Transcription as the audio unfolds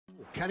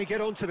Can he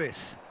get onto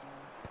this?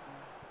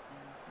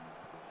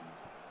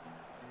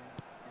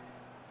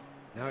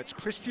 Now it's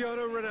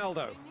Cristiano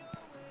Ronaldo.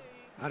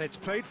 And it's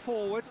played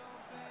forward.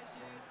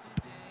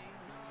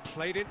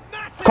 Played it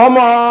massive. Come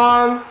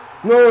on!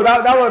 No,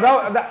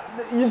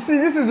 that you see,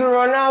 this is the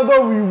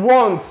Ronaldo we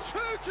want. Two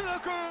to the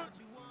good.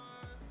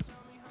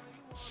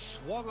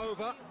 Swung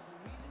over.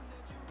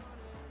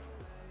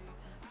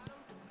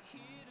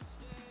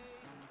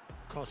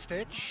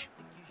 Kostic.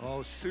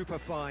 Oh, super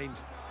find.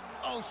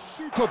 Oh,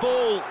 super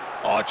ball.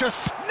 Oh,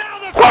 just now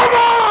the... Come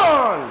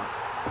on!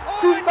 Oh,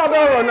 Cristiano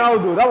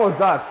Ronaldo, that was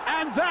that.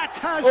 And that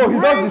has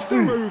raised the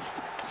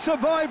roof.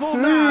 Survival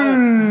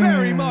now,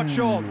 very much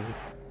on.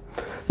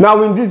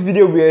 Now in this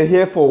video, we are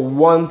here for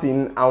one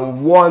thing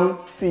and one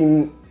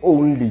thing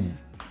only.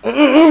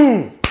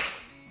 In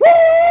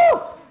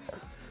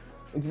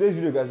today's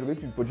video, guys, we're going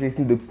to be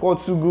purchasing the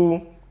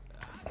Portugal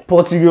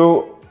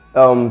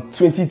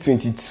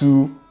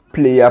 2022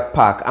 player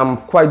pack. I'm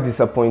quite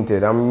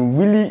disappointed. I'm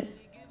really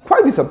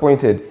quite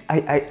disappointed.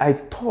 I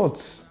thought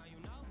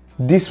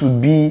this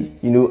would be,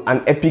 you know,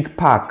 an epic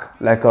pack,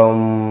 like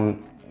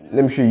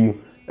let me show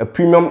you, a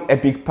premium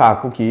epic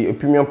pack. Okay, a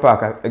premium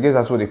pack, I guess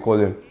that's what they call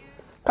them.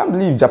 Can't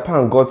believe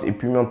Japan got a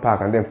premium pack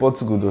and then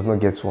Portugal does not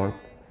get one.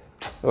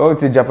 Well,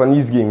 it's a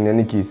Japanese game in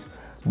any case,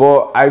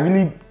 but I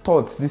really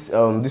thought this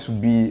this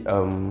would be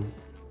a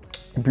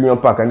premium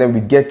pack and then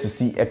we get to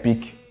see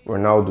epic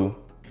Ronaldo.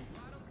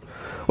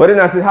 But then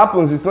as it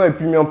happens, it's not a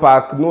premium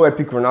pack, no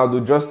epic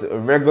Ronaldo, just a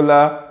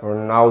regular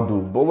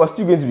Ronaldo. But we're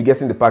still going to be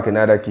getting the pack in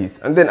either case.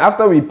 And then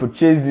after we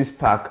purchase this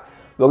pack,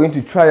 we're going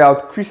to try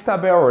out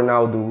Cristiano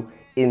Ronaldo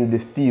in the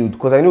field.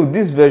 Because I know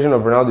this version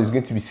of Ronaldo is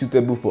going to be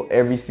suitable for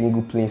every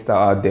single playing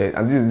style out there.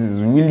 And this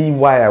is really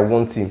why I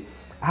want him.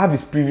 I have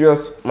his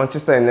previous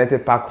Manchester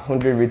United pack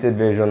 100 rated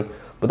version.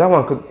 But that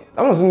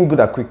one's only good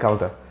at quick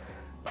counter.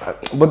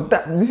 But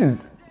this is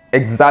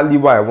exactly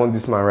why I want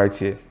this man right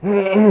here.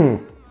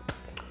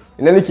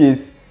 In any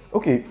case,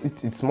 okay,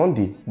 it's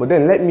Monday, but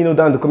then let me know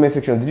down in the comment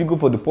section, did you go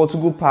for the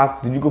Portugal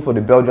pack? Did you go for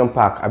the Belgium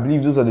pack? I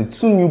believe those are the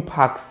two new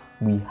packs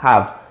we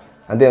have.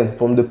 And then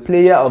from the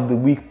player of the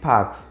week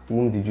packs,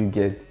 whom did you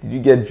get? Did you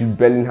get Jude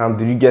Bellingham?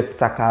 Did you get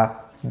Saka?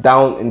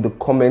 Down in the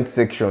comment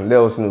section, let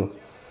us know.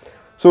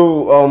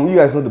 So you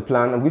guys know the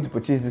plan. I'm going to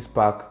purchase this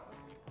pack.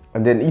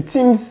 And then it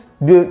seems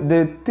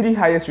the three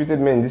highest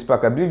rated men in this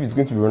pack, I believe it's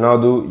going to be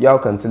Ronaldo,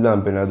 João Cancelo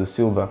and Bernardo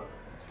Silva.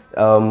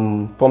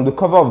 From the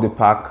cover of the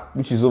pack,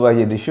 which is over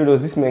here, they showed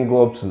us this man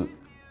go up to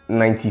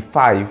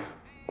 95,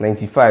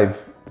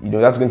 you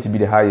know, that's going to be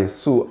the highest.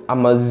 So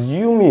I'm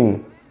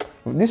assuming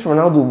this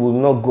Ronaldo will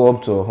not go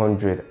up to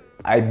 100.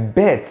 I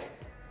bet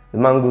the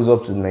man goes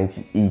up to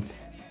 98,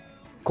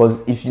 because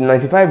if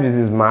 95 is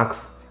his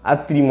max,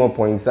 add 3 more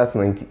points, that's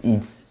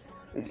 98.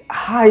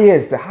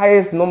 The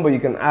highest number you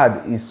can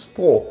add is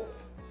 4.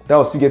 That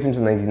will still get him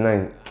to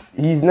 99.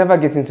 He's never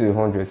getting to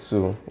 100,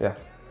 so yeah.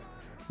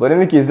 But in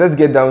any case, let's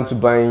get down to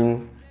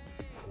buying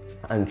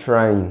and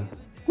trying.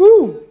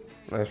 Woo!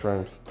 Nice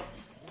rhymes.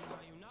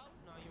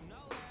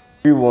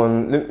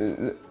 Everyone,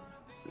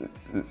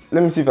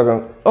 let me see if I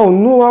can. Oh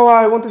no!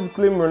 I wanted to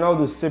claim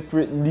Ronaldo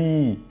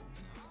separately.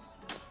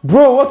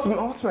 Bro,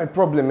 what's my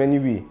problem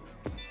anyway?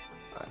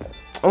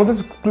 I wanted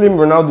to claim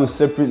Ronaldo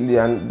separately,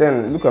 and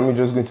then look at me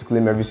just going to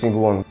claim every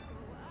single one.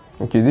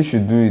 Okay, this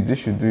should do it. This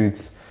should do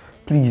it.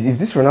 Please, if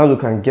this Ronaldo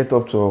can get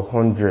up to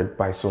 100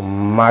 by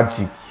some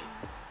magic,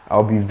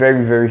 I'll be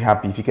very, very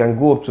happy. If you can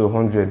go up to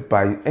 100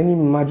 by any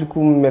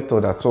magical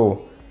method at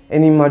all,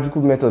 any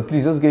magical method,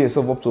 please just get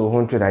yourself up to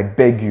 100. I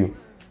beg you.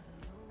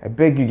 I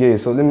beg you, get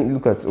yourself. Let me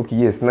look at, okay,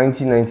 yes,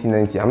 90, 90,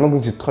 90. I'm not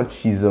going to touch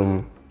his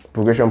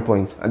progression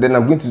points. And then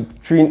I'm going to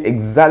train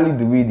exactly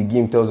the way the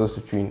game tells us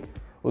to train.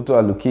 Auto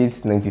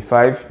allocate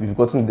 95. We've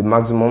gotten the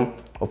maximum.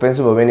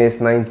 Offensive awareness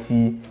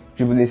 90.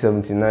 Dribbling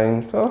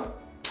 79. Oh,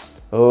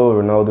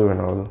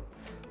 Ronaldo.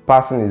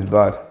 Passing is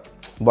bad.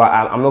 But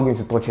I'm not going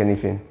to touch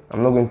anything.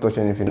 I'm not going to touch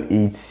anything.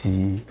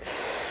 80.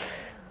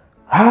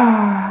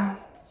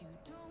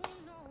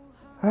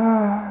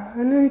 In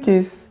any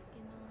case,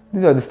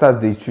 these are the stats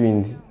they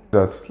trained.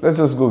 Let's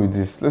just go with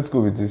this. Let's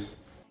go with this.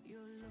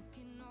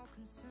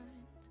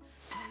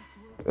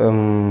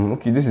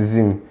 Okay, this is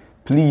him.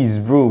 Please,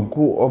 bro,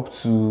 go up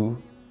to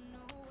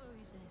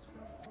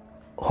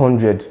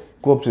 100.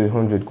 Go up to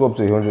 100. Go up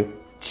to 100.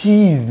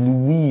 Jeez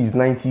Louise,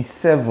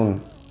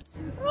 97.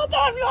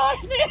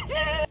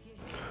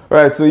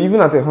 Right, so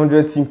even at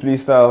 100 team play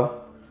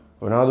style,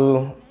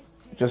 Ronaldo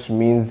just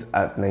remains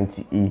at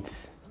 98.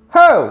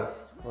 Hell,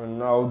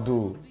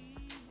 Ronaldo.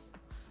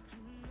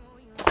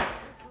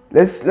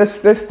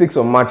 Let's take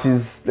some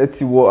matches. Let's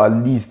see what at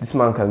least this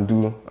man can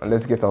do, and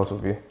let's get out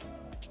of here.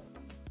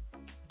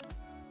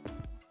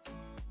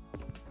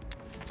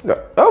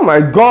 Oh my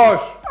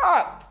gosh!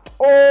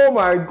 Oh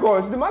my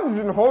gosh! The man is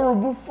in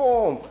horrible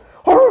form.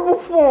 Horrible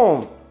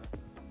form.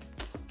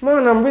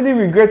 Man, I'm really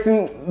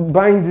regretting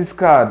buying this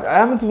card. I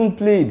haven't even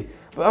played,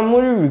 but I'm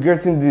really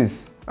regretting this.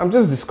 I'm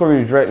just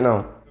discouraged right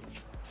now.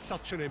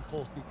 Such an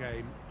important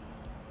game.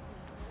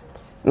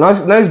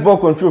 Nice ball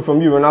control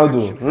from you,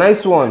 Ronaldo.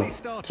 Nice one.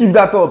 Keep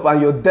that up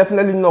and you're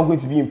definitely not going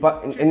to be in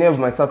any of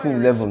my starting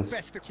 11s.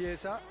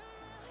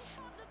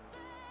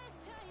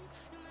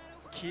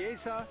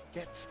 Chiesa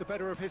gets the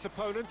better of his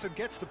opponent and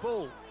gets the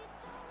ball.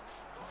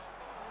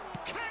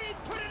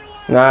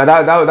 Nah,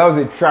 that was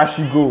a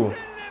trashy goal.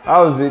 That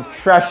was a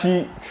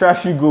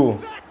trashy goal.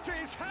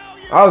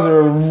 That was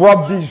a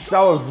rubbish. That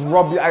was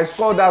rubbish. I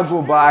scored that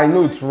goal, but I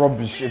know it's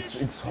rubbish.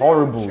 It's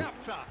horrible.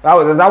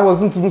 That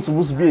wasn't even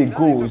supposed to be a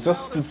goal. It's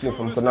just scripting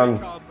from Konami.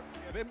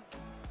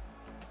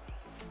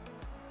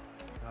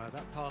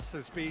 That pass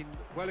has been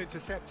well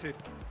intercepted.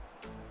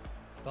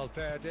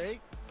 Valverde.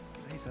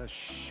 He's a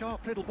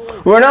sharp little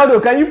ball.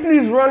 Ronaldo, can you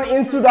please run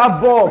into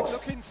that box?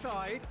 Look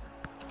inside.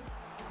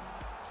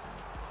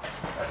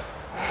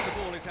 The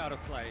ball is out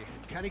of play.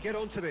 Can he get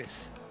onto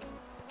this?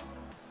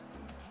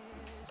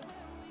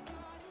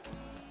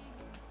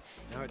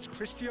 Now it's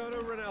Cristiano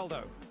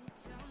Ronaldo.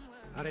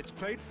 And it's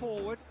played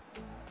forward.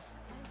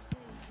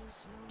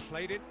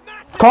 Played it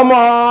massive. Come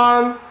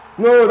on!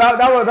 No,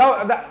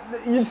 that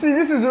you see,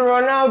 this is the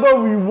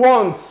Ronaldo we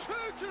want.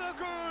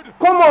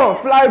 Come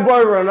on, fly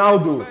boy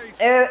Ronaldo.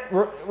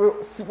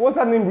 What's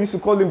that name we used to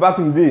call him back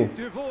in the day?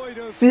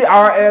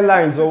 CR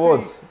Airlines or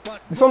what?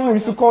 Something we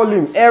used to call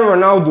him Air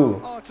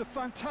Ronaldo. Oh, it's a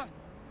fantastic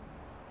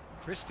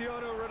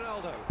Cristiano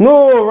Ronaldo.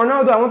 No,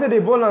 Ronaldo, I wanted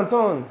a ball and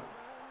turn.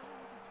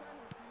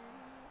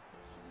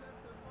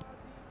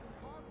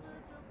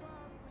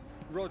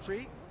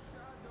 Rodri.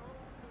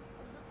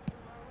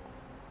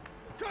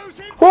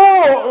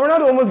 Oh,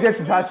 Ronaldo almost gets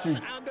his hat-trick.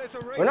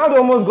 Ronaldo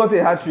almost got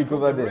a hat-trick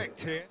over there.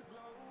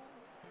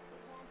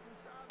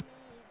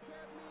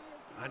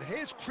 And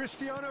here's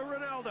Cristiano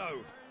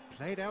Ronaldo.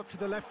 Played out to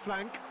the left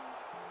flank.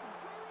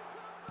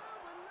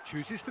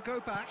 Chooses to go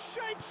back.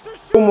 Shapes to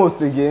shoot.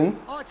 Almost again.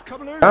 Oh, it's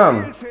come loose.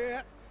 Damn. He is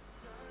here.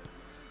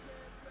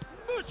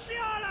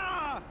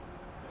 Musiala.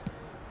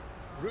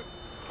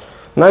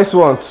 Nice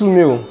one.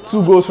 2-0.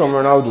 2 goals from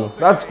Ronaldo.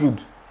 That's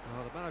good.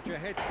 Oh, the manager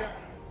heads down.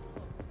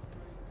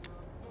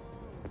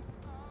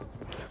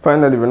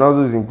 Finally,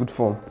 Ronaldo is in good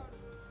form.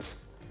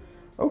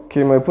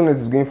 Okay, my opponent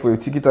is going for a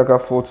tiki-taka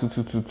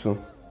 4-2-2-2-2.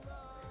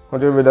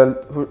 100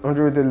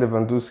 rated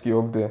Lewandowski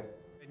up there.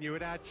 And you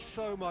would add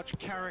so much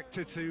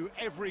character to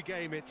every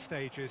game it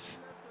stages.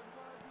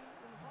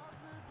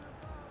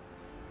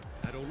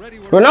 And already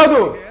we're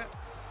Ronaldo! Here.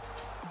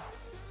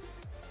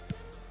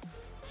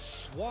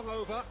 Swung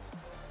over.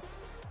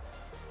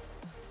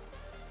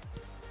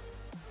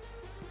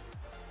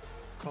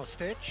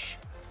 Kostic.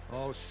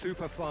 Oh,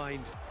 super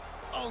find.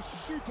 Oh,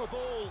 super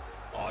ball.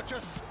 Oh,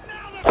 just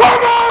now.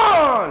 Come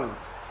on!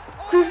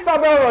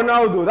 Cristiano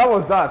Ronaldo, that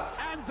was that.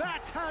 And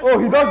that has oh,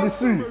 he does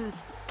the C.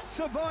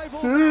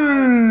 Survival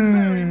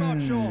very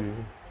much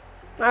on.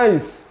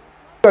 Nice.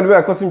 Look at the way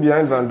I caught him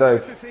behind Van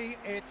Dijk.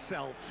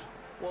 Itself.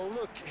 Well,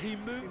 look, he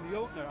moved in the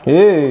opener.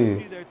 Hey.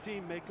 See their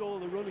team make all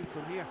the running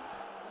from here.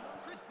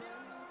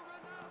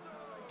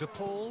 De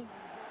Paul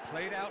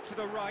played out to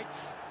the right.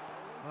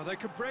 Oh, they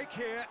could break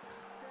here.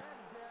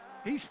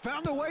 He's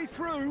found a way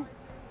through.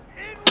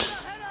 In with a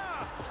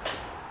header.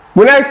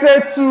 When I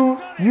say 2,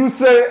 you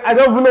say I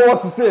don't even know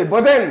what to say.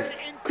 But then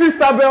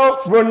Cristiano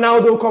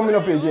Ronaldo coming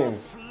up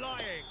again.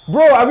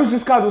 Bro, I wish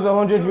this card was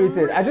 100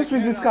 rated. I just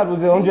wish this card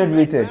was 100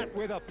 rated.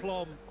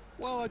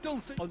 Well, I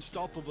don't think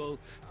unstoppable.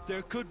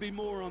 There could be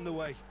more on the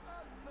way.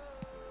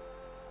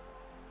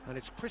 And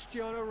it's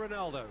Cristiano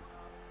Ronaldo.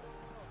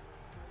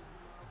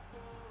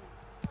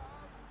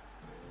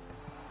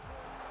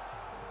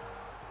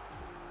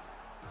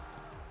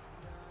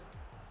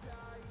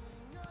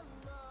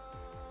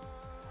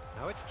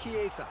 Now it's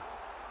Chiesa.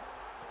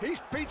 He's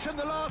beaten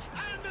the last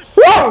and the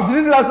shot. Wow, this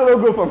is the last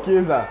goal from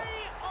Chiesa.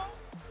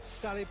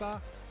 Saliba.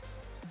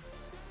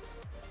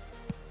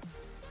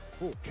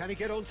 Oh, can he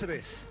get onto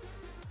this?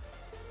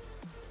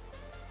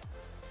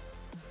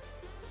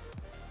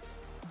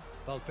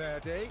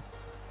 Valverde.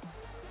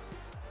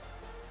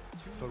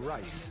 For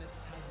Rice.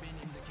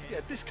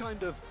 Yeah, this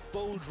kind of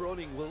bold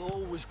running will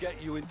always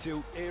get you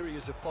into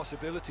areas of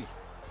possibility.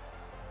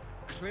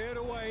 Cleared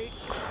away.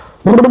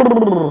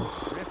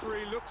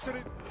 Referee looks at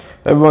it.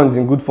 Everyone's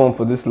in good form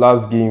for this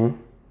last game.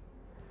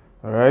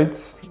 All right,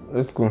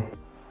 let's go.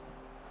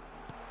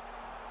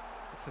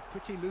 It's a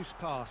pretty loose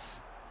pass.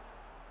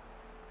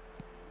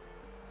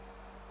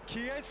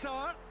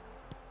 Chiesa.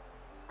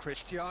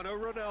 Cristiano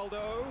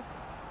Ronaldo.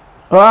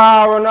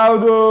 Ah,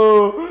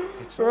 Ronaldo!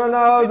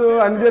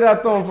 Ronaldo, I needed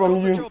that turn from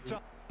you.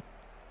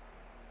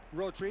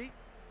 Rodri.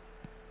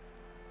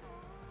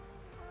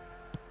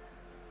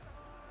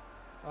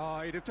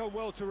 Oh, he'd have done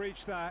well to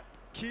reach that.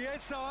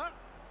 Chiesa,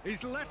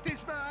 he's left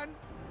his man.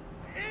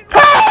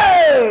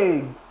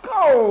 Hey!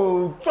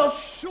 Go!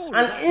 Just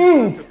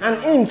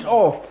an inch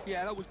off.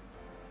 Yeah, that was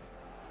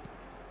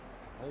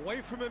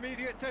away from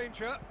immediate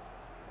danger.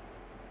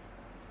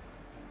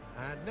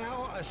 And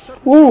now a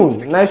sudden. Ooh,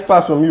 nice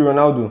pass from you,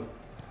 Ronaldo.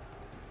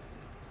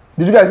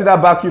 Did you guys see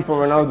that back kick from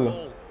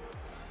Ronaldo?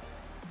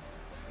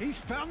 He's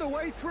found a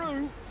way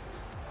through.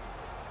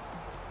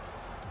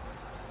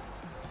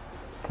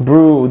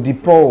 Bro, De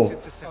Paul.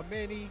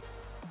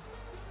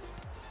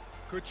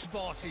 Good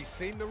spot, he's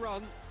seen the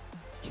run.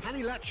 Can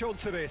he latch on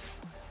to this?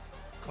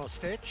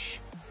 Kostic.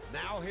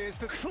 Now here's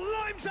the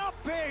climbs up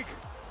big.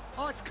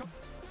 Oh,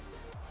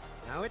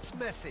 now it's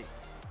Messi.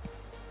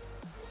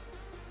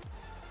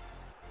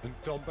 And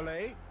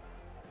Ndombele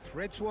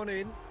threads one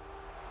in.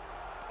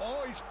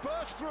 Oh, he's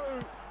burst through.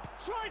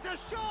 Tries a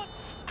shot.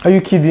 Are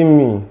you kidding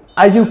me?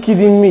 Are you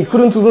kidding me?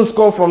 Couldn't even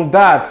score from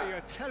that.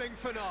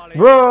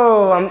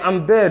 Bro,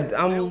 I'm dead.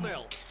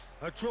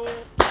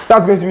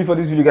 That's going to be for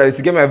this video, guys.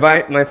 To get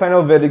my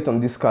final verdict on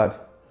this card.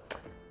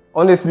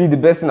 Honestly, the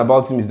best thing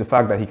about him is the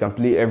fact that he can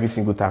play every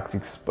single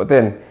tactics. But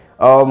then,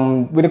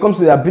 when it comes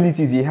to the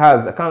abilities he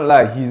has, I can't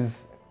lie.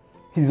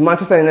 His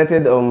Manchester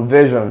United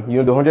version, you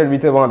know, the 100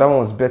 rated one, that one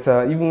was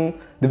better. Even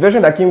the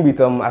version that came with,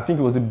 I think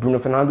it was the Bruno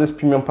Fernandes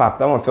premium pack,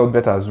 that one felt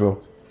better as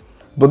well.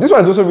 But this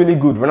one is also really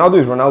good. Ronaldo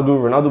is Ronaldo.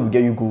 Ronaldo will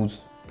get you goals.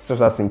 It's just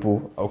that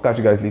simple. I'll catch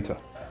you guys later.